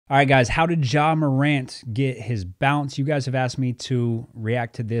All right, guys, how did Ja Morant get his bounce? You guys have asked me to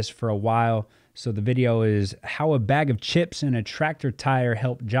react to this for a while. So the video is how a bag of chips and a tractor tire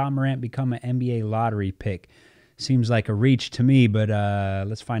helped Ja Morant become an NBA lottery pick. Seems like a reach to me, but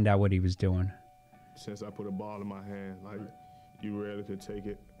let's find out what he was doing. Since I put a ball in my hand, like, you rarely could take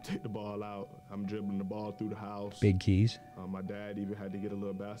the ball out. I'm dribbling the ball through the house. Big keys. My dad even had to get a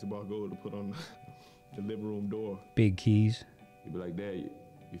little basketball goal to put on the living room door. Big keys. You'd be like, Dad,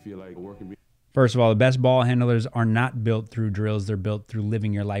 you feel like working? First of all, the best ball handlers are not built through drills. They're built through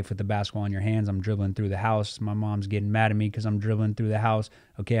living your life with the basketball in your hands. I'm dribbling through the house. My mom's getting mad at me because I'm dribbling through the house.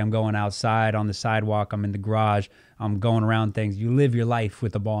 Okay, I'm going outside on the sidewalk. I'm in the garage. I'm going around things. You live your life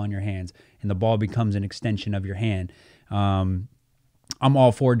with the ball in your hands, and the ball becomes an extension of your hand. I'm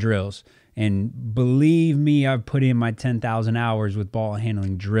all for drills. And believe me, I've put in my 10,000 hours with ball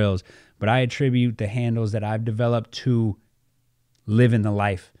handling drills. But I attribute the handles that I've developed to living the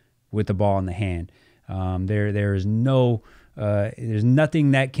life with the ball in the hand. There's nothing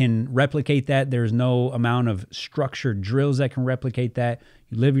that can replicate that. There's no amount of structured drills that can replicate that.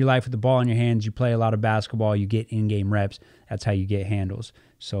 You live your life with the ball in your hands. You play a lot of basketball. You get in-game reps. That's how you get handles.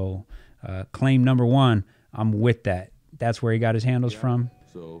 So claim number one, I'm with that. That's where he got his handles from.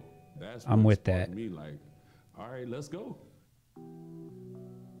 So that's I'm with that. Me like, all right, let's go.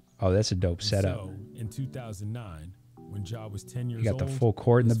 Oh, that's a dope setup. So, in 2009, when Ja was 10 years You got the old, full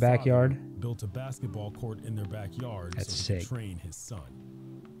court in the his father backyard. built a basketball court in their backyard That's so he could sick. train his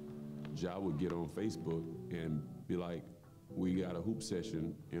son. Ja would get on Facebook and be like, we got a hoop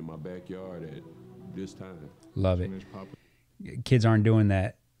session in my backyard at this time. Love it. Kids aren't doing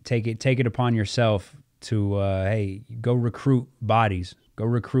that. Take it upon yourself to, hey, go recruit bodies. Go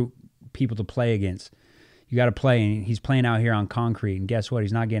recruit people to play against. You got to play, and he's playing out here on concrete, and guess what?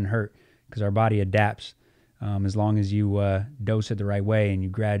 He's not getting hurt because our body adapts as long as you dose it the right way and you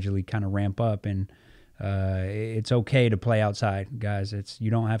gradually kind of ramp up. And it's okay to play outside, guys.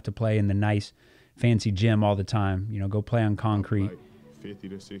 You don't have to play in the nice, fancy gym all the time. You know, go play on concrete. Like 50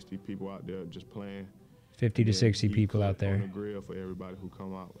 to 60 people out there just playing. 50 to 60 people out there. On the grill for everybody who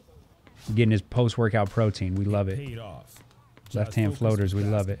come out. Getting his post-workout protein. We love it. Paid off. Left-hand Ja's floaters. We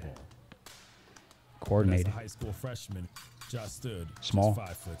focus love was it. basketball. Coordinated. As a high school freshman, Ja stood Small.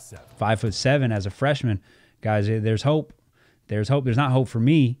 just 5'7". 5'7" as a freshman. Guys, there's hope. There's hope. There's not hope for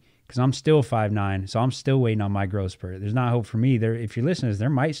me because I'm still 5'9", so I'm still waiting on my growth spurt. There's not hope for me. If you're listening to this,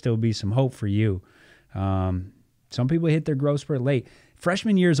 there might still be some hope for you. Some people hit their growth spurt late.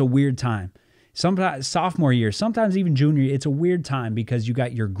 Freshman year is a weird time. Sometimes sophomore year, sometimes even junior year, it's a weird time because you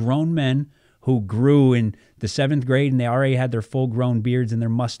got your grown men who grew in the 7th grade and they already had their full-grown beards and their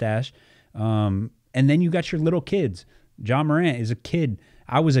mustache. And then you got your little kids. Ja Morant is a kid.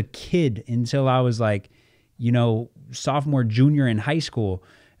 I was a kid until I was like, you know, sophomore, junior in high school.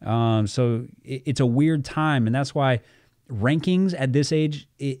 So it's a weird time, and that's why rankings at this age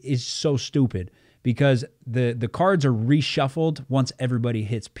is so stupid because the cards are reshuffled once everybody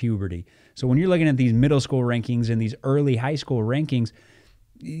hits puberty. So when you're looking at these middle school rankings and these early high school rankings,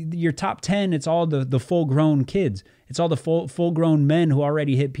 your top 10, it's all the full-grown kids. It's all the full-grown men who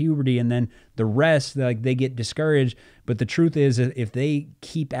already hit puberty, and then the rest, like, they get discouraged. But the truth is, if they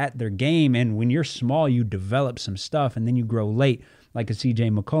keep at their game, and when you're small, you develop some stuff, and then you grow late, like a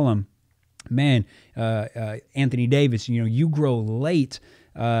C.J. McCollum, man, Anthony Davis, you know, you grow late.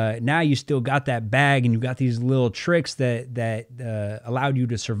 Now you still got that bag, and you got these little tricks that allowed you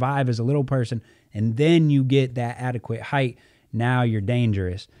to survive as a little person, and then you get that adequate height. Now you're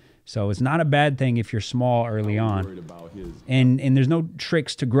dangerous. So it's not a bad thing if you're small early on. And there's no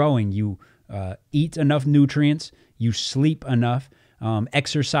tricks to growing. You eat enough nutrients. You sleep enough.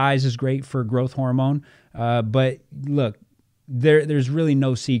 Exercise is great for growth hormone. But look, there's really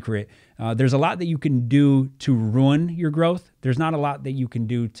no secret. There's a lot that you can do to ruin your growth. There's not a lot that you can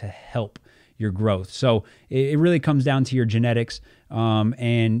do to help your growth. So it really comes down to your genetics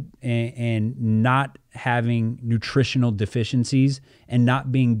and not having nutritional deficiencies and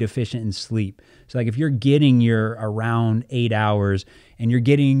not being deficient in sleep. So like if you're getting your around 8 hours and you're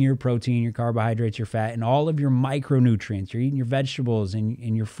getting your protein, your carbohydrates, your fat, and all of your micronutrients, you're eating your vegetables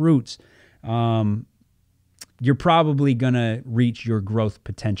and your fruits, you're probably going to reach your growth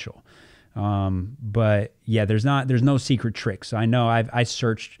potential. But yeah, there's no secret tricks. I know I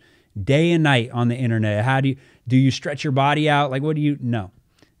searched day and night on the internet. How do you stretch your body out? Like, what do you know?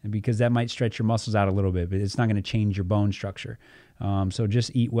 Because that might stretch your muscles out a little bit, but it's not going to change your bone structure. So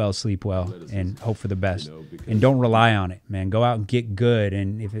just eat well, sleep well, and hope for the best. And don't rely on it, man. Go out and get good.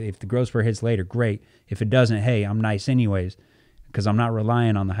 And if the growth spurt hits later, great. If it doesn't, hey, I'm nice anyways, because I'm not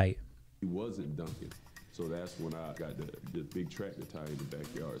relying on the height. He wasn't dunking. So So that's when I got the big tractor tire in the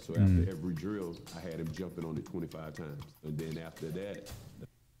backyard. So after every drill, I had him jumping on it 25 times. And then after that,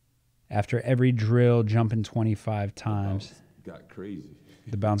 After every drill, jumping 25 times. got crazy.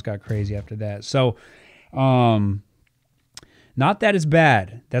 The bounce got crazy after that. So, not that it's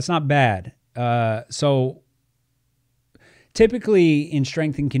bad. That's not bad. So typically in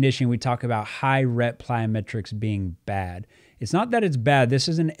strength and conditioning, we talk about high rep plyometrics being bad. It's not that it's bad. This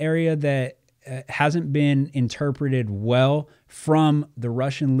is an area that hasn't been interpreted well from the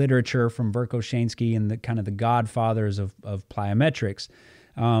Russian literature, from Verkhoshansky and the kind of the godfathers of plyometrics.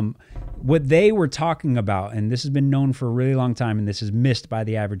 What they were talking about, and this has been known for a really long time, and this is missed by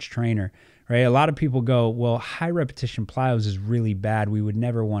the average trainer, right? A lot of people go, well, high repetition plyos is really bad. We would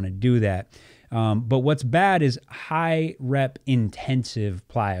never want to do that. But what's bad is high rep intensive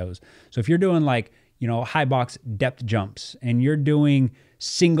plyos. So if you're doing like, high box depth jumps and you're doing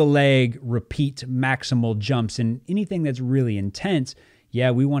single leg repeat maximal jumps and anything that's really intense, yeah,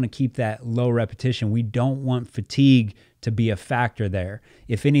 we want to keep that low repetition. We don't want fatigue to be a factor there.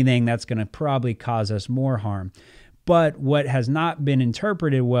 If anything, that's going to probably cause us more harm. But what has not been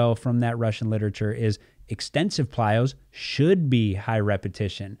interpreted well from that Russian literature is extensive plyos should be high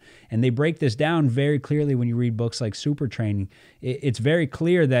repetition. And they break this down very clearly when you read books like Super Training. It's very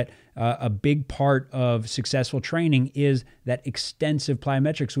clear that a big part of successful training is that extensive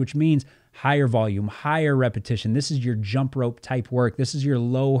plyometrics, which means higher volume, higher repetition. This is your jump rope type work. This is your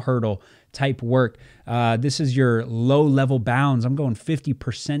low hurdle type work. This is your low level bounds. I'm going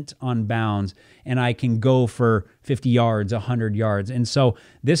 50% on bounds and I can go for 50 yards, 100 yards. And so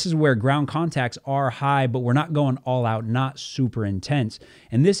this is where ground contacts are high, but we're not going all out, not super intense.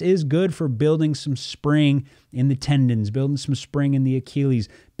 And this is good for building some spring in the tendons, building some spring in the Achilles,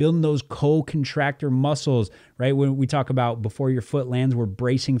 building those co-contractor muscles, right? When we talk about before your foot lands, we're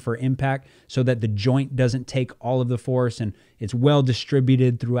bracing for impact so that the joint doesn't take all of the force and it's well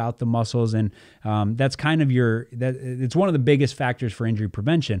distributed throughout the muscles. And that's kind of it's one of the biggest factors for injury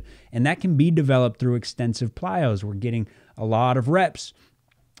prevention. And that can be developed through extensive plyos. We're getting a lot of reps.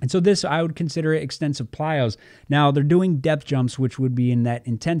 And so this, I would consider it extensive plyos. Now they're doing depth jumps, which would be in that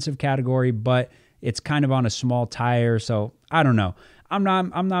intensive category, but it's kind of on a small tire. So I don't know. I'm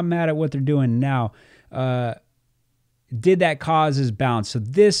not mad at what they're doing now. Did that cause his bounce? So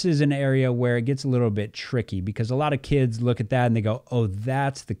this is an area where it gets a little bit tricky because a lot of kids look at that and they go, oh,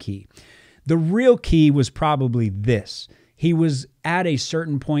 that's the key. The real key was probably this. He was at a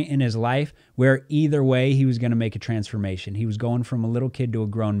certain point in his life where either way he was going to make a transformation. He was going from a little kid to a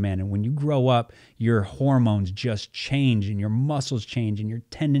grown man. And when you grow up, your hormones just change and your muscles change and your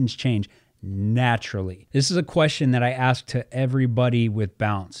tendons change naturally. This is a question that I ask to everybody with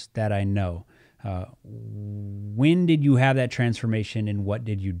bounce that I know. When did you have that transformation and what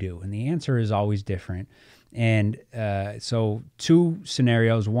did you do? And the answer is always different. And so two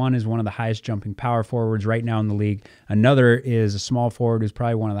scenarios. One is one of the highest jumping power forwards right now in the league. Another is a small forward who's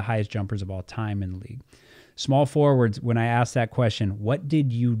probably one of the highest jumpers of all time in the league. Small forwards, when I asked that question, what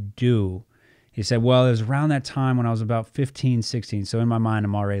did you do? He said, well, it was around that time when I was about 15, 16. So in my mind,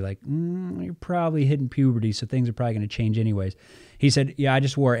 I'm already like, you're probably hitting puberty, so things are probably going to change anyways. He said, yeah, I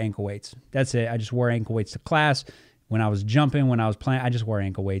just wore ankle weights. That's it. I just wore ankle weights to class. When I was jumping, when I was playing, I just wore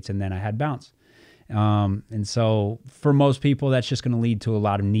ankle weights, and then I had bounce. And so for most people, that's just going to lead to a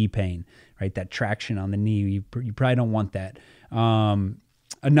lot of knee pain, right? That traction on the knee. You probably don't want that.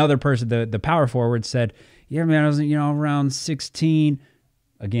 Another person, the power forward said, yeah, man, I was, around 16.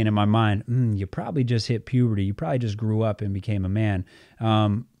 Again, in my mind, you probably just hit puberty. You probably just grew up and became a man.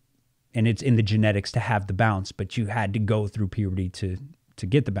 And it's in the genetics to have the bounce, but you had to go through puberty to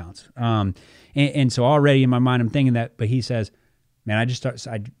get the bounce. And so already in my mind, I'm thinking that, but he says, man, I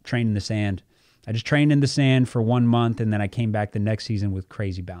trained in the sand. I just trained in the sand for 1 month, and then I came back the next season with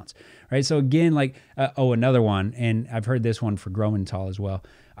crazy bounce, right? So again, another one, and I've heard this one for growing tall as well.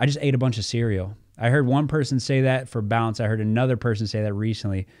 I just ate a bunch of cereal. I heard one person say that for bounce. I heard another person say that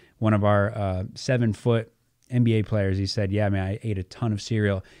recently. One of our 7-foot NBA players, he said, yeah, man, I ate a ton of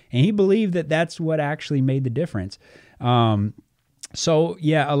cereal. And he believed that that's what actually made the difference. So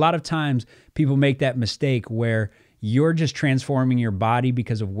yeah, a lot of times people make that mistake where you're just transforming your body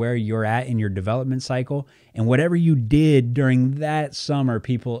because of where you're at in your development cycle. And whatever you did during that summer,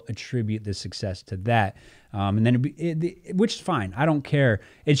 people attribute the success to that. And then, which is fine. I don't care.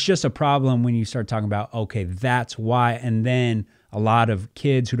 It's just a problem when you start talking about, okay, that's why. And then a lot of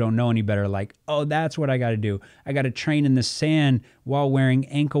kids who don't know any better are like, oh, that's what I got to do. I got to train in the sand while wearing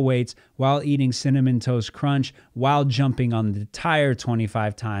ankle weights, while eating Cinnamon Toast Crunch, while jumping on the tire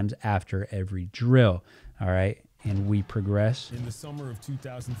 25 times after every drill. All right. And we progress. In the summer of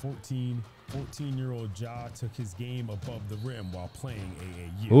 2014, 14-year-old Ja took his game above the rim while playing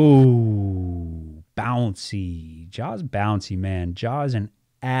AAU. Ooh, bouncy. Ja's bouncy, man. Ja's an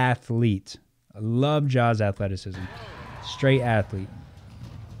athlete. I love Ja's athleticism. Straight athlete.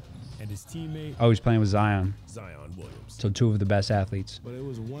 And his teammate, Oh, he's playing with Zion. Zion Williams. So two of the best athletes But it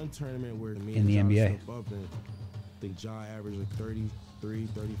was one tournament where me in the and Ja NBA. stepped up, and I think Ja averaged like 33,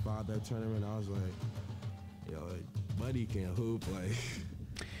 35 that tournament. I was like, yo, like, buddy can hoop. Like,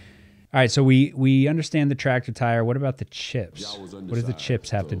 All right, so we understand the tractor tire. What about the chips? Ja was What does the undersized, chips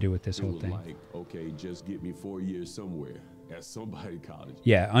have to so do with this it whole was thing? Like, okay, just get me 4 years somewhere at somebody college.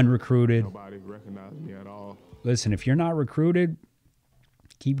 Yeah, unrecruited. Nobody recognized me at all. Listen, if you're not recruited,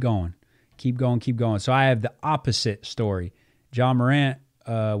 keep going. Keep going, keep going. So I have the opposite story. Ja Morant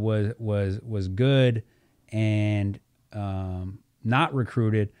was good and not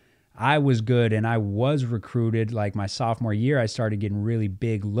recruited. I was good and I was recruited. Like my sophomore year, I started getting really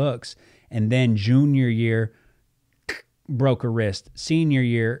big looks. And then junior year, broke a wrist. Senior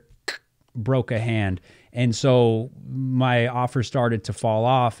year, broke a hand. And so my offer started to fall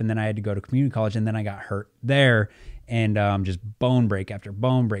off, and then I had to go to community college, and then I got hurt there. And just bone break after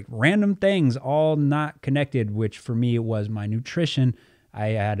bone break. Random things, all not connected, which for me it was my nutrition. I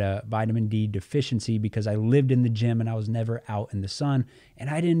had a vitamin D deficiency because I lived in the gym and I was never out in the sun, and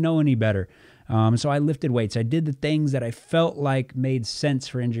I didn't know any better. So I lifted weights. I did the things that I felt like made sense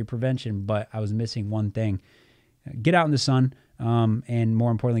for injury prevention, but I was missing one thing. Get out in the sun, and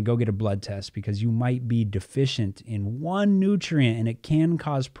more importantly, go get a blood test, because you might be deficient in one nutrient and it can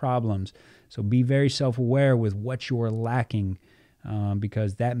cause problems. So be very self-aware with what you're lacking,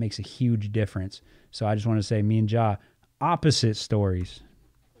 because that makes a huge difference. So I just want to say, me and Ja, opposite stories.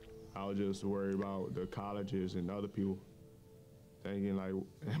 I was just worried about the colleges and other people, thinking like,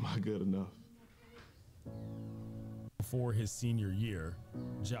 am I good enough? Before his senior year,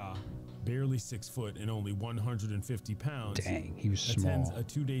 Ja, barely 6 foot and only 150 pounds, Dang, he was attends small. a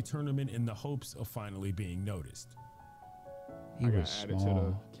 2-day tournament in the hopes of finally being noticed. He I got was added small.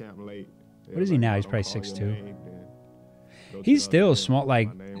 to the camp late. What is he now? He's probably 6'2". He's still small. Like,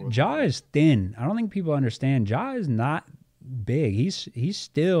 Ja is thin. I don't think people understand. Ja is not big. He's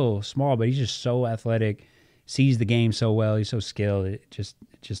still small, but he's just so athletic, sees the game so well. He's so skilled. It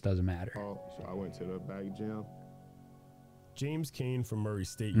just doesn't matter. So I went to the back gym. James Kane from Murray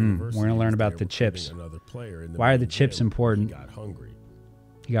State University. We're gonna learn was about there the recruiting chips. another player in the Why are main the chips gym. important? He got hungry.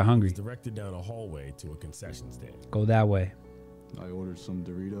 He got hungry. He was directed down a hallway to a concession stand. Go that way. I ordered some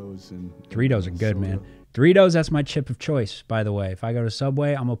Doritos and Doritos are good, soda. man. Doritos, that's my chip of choice, by the way. If I go to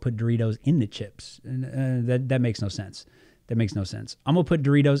Subway, I'm going to put Doritos in the chips. And that makes no sense. That makes no sense. I'm going to put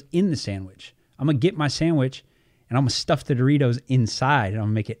Doritos in the sandwich. I'm going to get my sandwich, and I'm going to stuff the Doritos inside, and I'm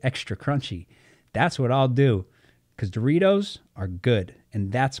going to make it extra crunchy. That's what I'll do, because Doritos are good,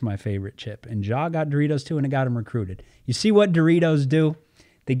 and that's my favorite chip. And Ja got Doritos, too, and it got him recruited. You see what Doritos do?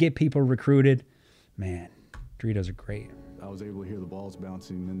 They get people recruited. Man, Doritos are great. I was able to hear the balls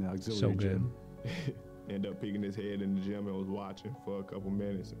bouncing in the auxiliary So good. gym. Ended up peeking his head in the gym and was watching for a couple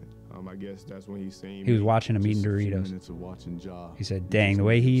minutes. I guess that's when he seen He was me. watching him eating Just a few Doritos. minutes of watching Ja. He said, dang, the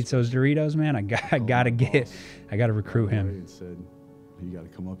way he eats those Doritos, man, I gotta recruit him. And said, you got to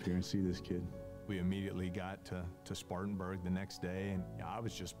come up here and see this kid. We immediately got to Spartanburg the next day, and I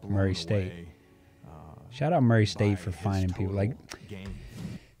was just blown Murray State. away. Shout out Murray by State for his finding people. Like, total game.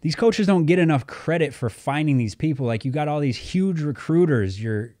 these coaches don't get enough credit for finding these people. Like, you got all these huge recruiters,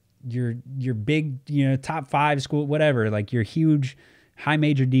 your big, top 5 school, whatever, like your huge high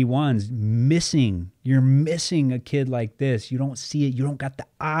major D1s missing. You're missing a kid like this. You don't see it. You don't got the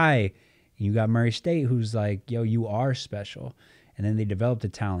eye. You got Murray State, who's like, yo, you are special. And then they developed the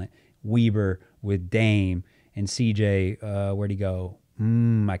talent. Weber with Dame and CJ, where'd he go?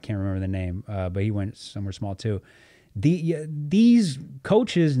 I can't remember the name, but he went somewhere small too. These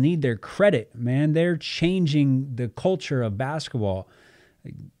coaches need their credit, man. They're changing the culture of basketball.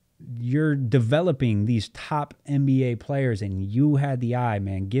 You're developing these top NBA players, and you had the eye,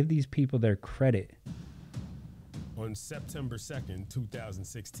 man. Give these people their credit. On September 2nd,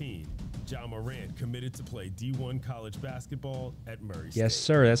 2016, Ja Morant committed to play D1 college basketball at Murray State. Yes,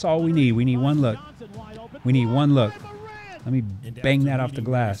 sir. That's all we need. We need one look. We need one look. Let me And bang after that off the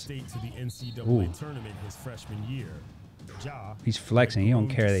leading Murray glass. State to the NCAA Ooh. tournament his freshman year, Ja, He's flexing. He don't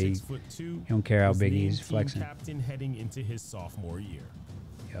grown care to that he 6'2", he don't care how was big he named is team flexing. captain heading into his sophomore year.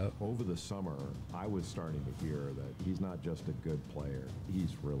 Yep. Over the summer, I was starting to hear that he's not just a good player,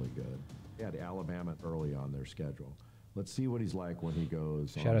 he's really good. He had Alabama early on their schedule. Let's see what he's like when he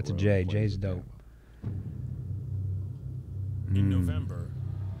goes on Shout out the to road Jay. and plays Jay's at dope. Bama. In November,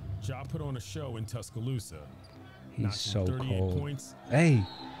 Ja put on a show in Tuscaloosa. He's notching so 38 cold. points Hey,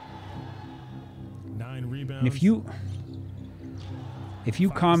 9 rebounds. And if you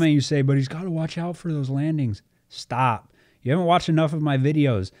comment, you say, but he's got to watch out for those landings. Stop. You haven't watched enough of my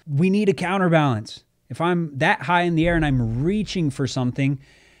videos. We need a counterbalance. If I'm that high in the air and I'm reaching for something,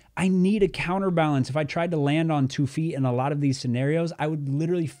 I need a counterbalance. If I tried to land on 2 feet in a lot of these scenarios, I would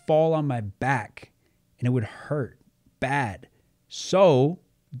literally fall on my back and it would hurt bad. So,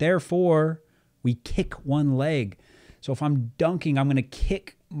 therefore, we kick one leg. So if I'm dunking, I'm going to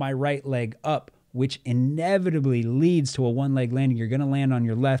kick my right leg up, which inevitably leads to a one-leg landing. You're going to land on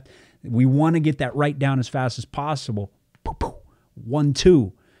your left. We want to get that right down as fast as possible. 1,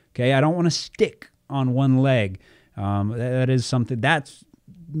 2. Okay, I don't want to stick on one leg. That is something that's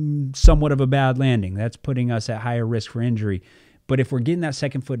somewhat of a bad landing. That's putting us at higher risk for injury. But if we're getting that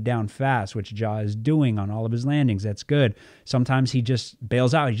second foot down fast, which Ja is doing on all of his landings, that's good. Sometimes he just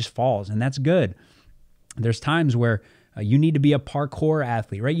bails out. He just falls, and that's good. There's times where you need to be a parkour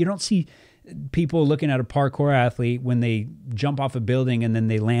athlete, right? You don't see people looking at a parkour athlete when they jump off a building and then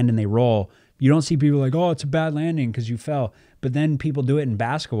they land and they roll. You don't see people like, oh, it's a bad landing because you fell. But then people do it in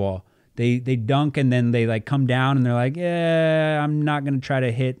basketball. They dunk and then they like come down and they're like, yeah, I'm not going to try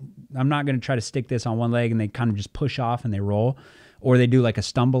to stick this on one leg, and they kind of just push off and they roll. Or they do like a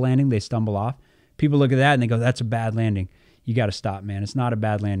stumble landing. They stumble off. People look at that and they go, that's a bad landing. You got to stop, man. It's not a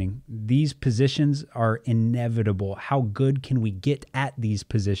bad landing. These positions are inevitable. How good can we get at these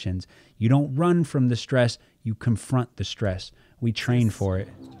positions? You don't run from the stress. You confront the stress. We train for it.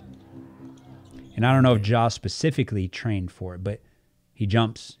 And I don't know if Ja specifically trained for it, but he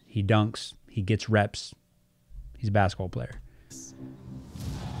jumps, he dunks, he gets reps. He's a basketball player.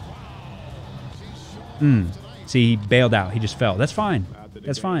 See, he bailed out. He just fell. That's fine.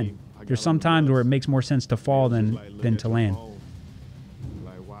 That's fine. There's some times where it makes more sense to fall than to land.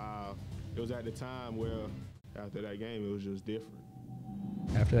 Like, wow. It was at the time where after that game, it was just different.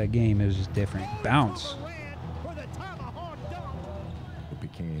 After that game, it was just different. Bounce. It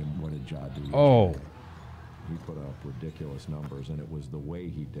became, what did Ja do? Oh. He put up ridiculous numbers, and it was the way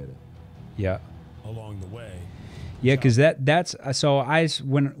he did it. Yeah. Along the way. Yeah, because that's so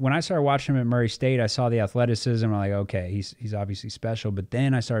when I started watching him at Murray State, I saw the athleticism. I'm like, okay, he's obviously special. But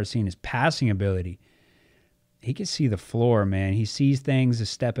then I started seeing his passing ability. He can see the floor, man. He sees things a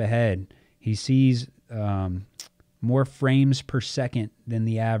step ahead. He sees more frames per second than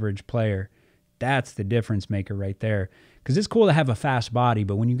the average player. That's the difference maker right there. Because it's cool to have a fast body,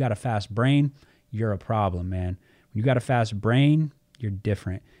 but when you got a fast brain, you're a problem, man. When you got a fast brain, you're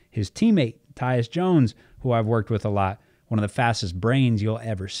different. His teammate, Tyus Jones, who I've worked with a lot, one of the fastest brains you'll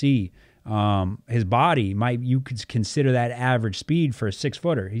ever see. His body, you could consider that average speed for a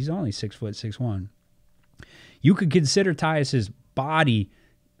 6-footer. He's only 6 foot 6'1". You could consider Tyus's body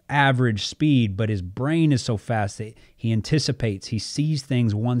average speed, but his brain is so fast that he anticipates, he sees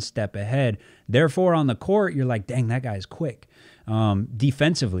things one step ahead. Therefore, on the court, you're like, dang, that guy's quick.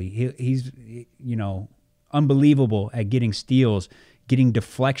 Defensively, he's unbelievable at getting steals, getting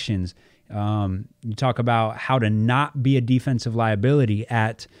deflections. You talk about how to not be a defensive liability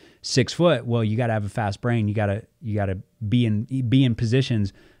at 6 foot. Well, you got to have a fast brain. You got to be in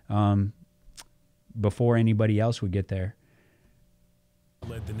positions before anybody else would get there.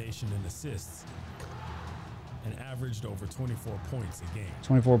 Led the nation in assists and averaged over 24 points a game.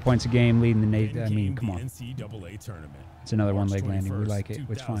 24 points a game, leading the nation. I mean, come on. NCAA tournament. It's another one-leg landing. We like it.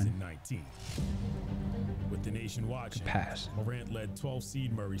 It's fine. With the nation watching, pass. Morant led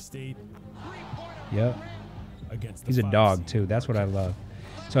 12-seed Murray State. Yep. He's a dog too. That's what I love.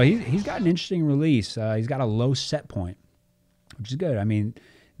 So he's got an interesting release. He's got a low set point, which is good. I mean,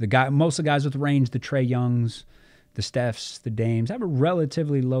 most of the guys with range, the Trae Youngs, the Stephs, the Dames, have a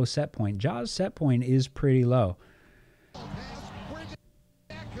relatively low set point. Ja's set point is pretty low.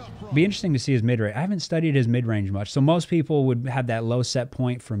 Be interesting to see his mid-range. I haven't studied his mid-range much. So most people would have that low set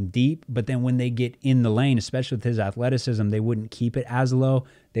point from deep, but then when they get in the lane, especially with his athleticism, they wouldn't keep it as low.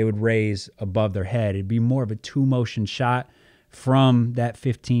 They would raise above their head. It'd be more of a two-motion shot from that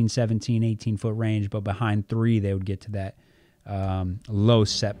 15, 17, 18-foot range, but behind 3, they would get to that low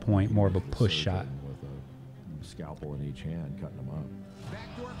set point, more of a push shot. With a scalpel in each hand, cutting them up.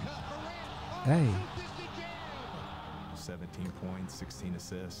 Hey. 17 points, 16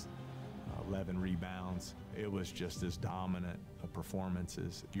 assists, 11 rebounds. It was just as dominant a performance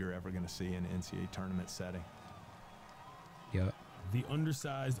as you're ever going to see in an NCAA tournament setting. Yep. The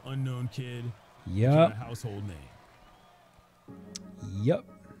undersized, unknown kid. Yep. A household name. Yep.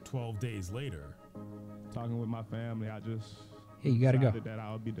 12 days later. Talking with my family, I just you got to go. That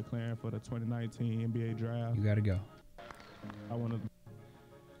I would be declaring for the 2019 NBA draft. You got to go. I want to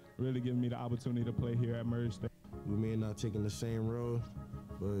really give me the opportunity to play here at Murray State. We may not taking the same road,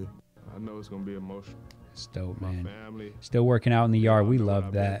 but I know it's gonna be emotional. It's dope, My man. family. Still working out in the yard. We I know what love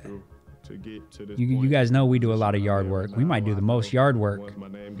I've been that. through to get to this You point. guys know we do a lot of Position yard I'm in work. right We now, might do I the know most yard work. Once my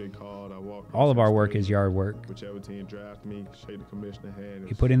name get called, I walk All of up to our the work is stage. yard work. Whichever team draft me, shake the commissioner hand.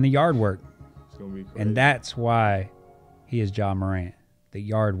 He put in the yard work. It's gonna be crazy. And that's why he is Ja Morant, the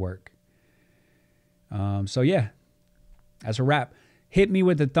yard work. So, yeah, that's a wrap. Hit me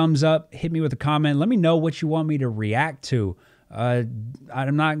with a thumbs up. Hit me with a comment. Let me know what you want me to react to.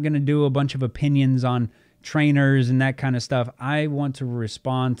 I'm not going to do a bunch of opinions on trainers and that kind of stuff. I want to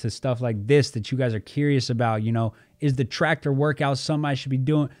respond to stuff like this that you guys are curious about. You know, is the tractor workout something I should be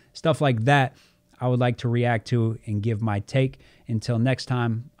doing? Stuff like that I would like to react to and give my take. Until next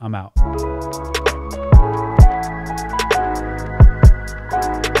time, I'm out.